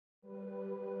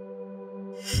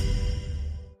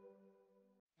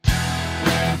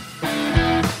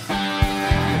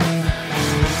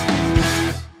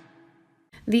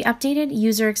The updated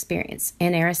user experience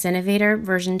in Aras Innovator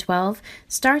version 12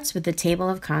 starts with the table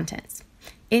of contents.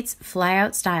 Its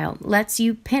flyout style lets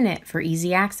you pin it for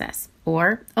easy access,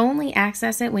 or only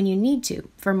access it when you need to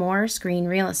for more screen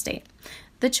real estate.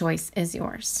 The choice is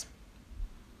yours.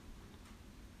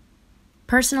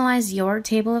 Personalize your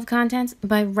table of contents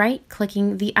by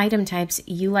right-clicking the item types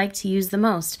you like to use the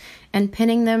most and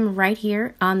pinning them right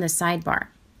here on the sidebar.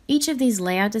 Each of these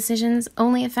layout decisions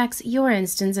only affects your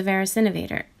instance of Aras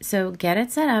Innovator, so get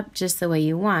it set up just the way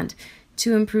you want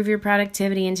to improve your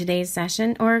productivity in today's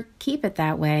session, or keep it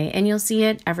that way and you'll see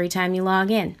it every time you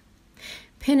log in.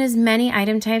 Pin as many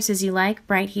item types as you like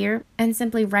right here and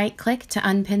simply right-click to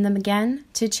unpin them again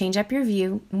to change up your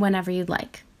view whenever you'd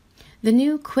like. The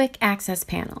new Quick Access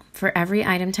panel for every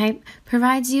item type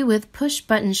provides you with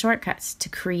push-button shortcuts to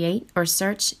create or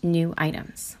search new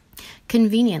items.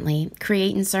 Conveniently,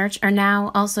 Create and Search are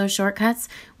now also shortcuts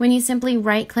when you simply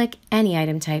right-click any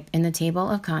item type in the table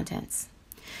of contents.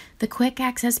 The Quick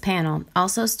Access panel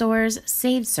also stores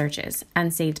saved searches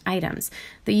and saved items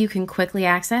that you can quickly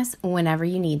access whenever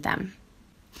you need them.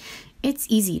 It's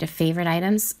easy to favorite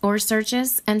items or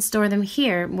searches and store them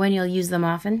here when you'll use them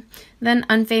often, then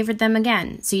unfavorite them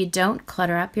again so you don't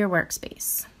clutter up your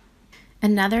workspace.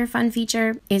 Another fun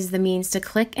feature is the means to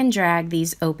click and drag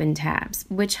these open tabs,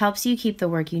 which helps you keep the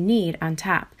work you need on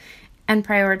top and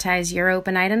prioritize your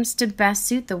open items to best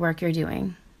suit the work you're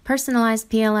doing.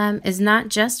 Personalized PLM is not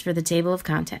just for the table of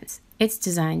contents. It's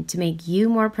designed to make you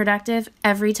more productive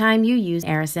every time you use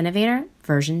Aras Innovator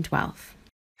version 12.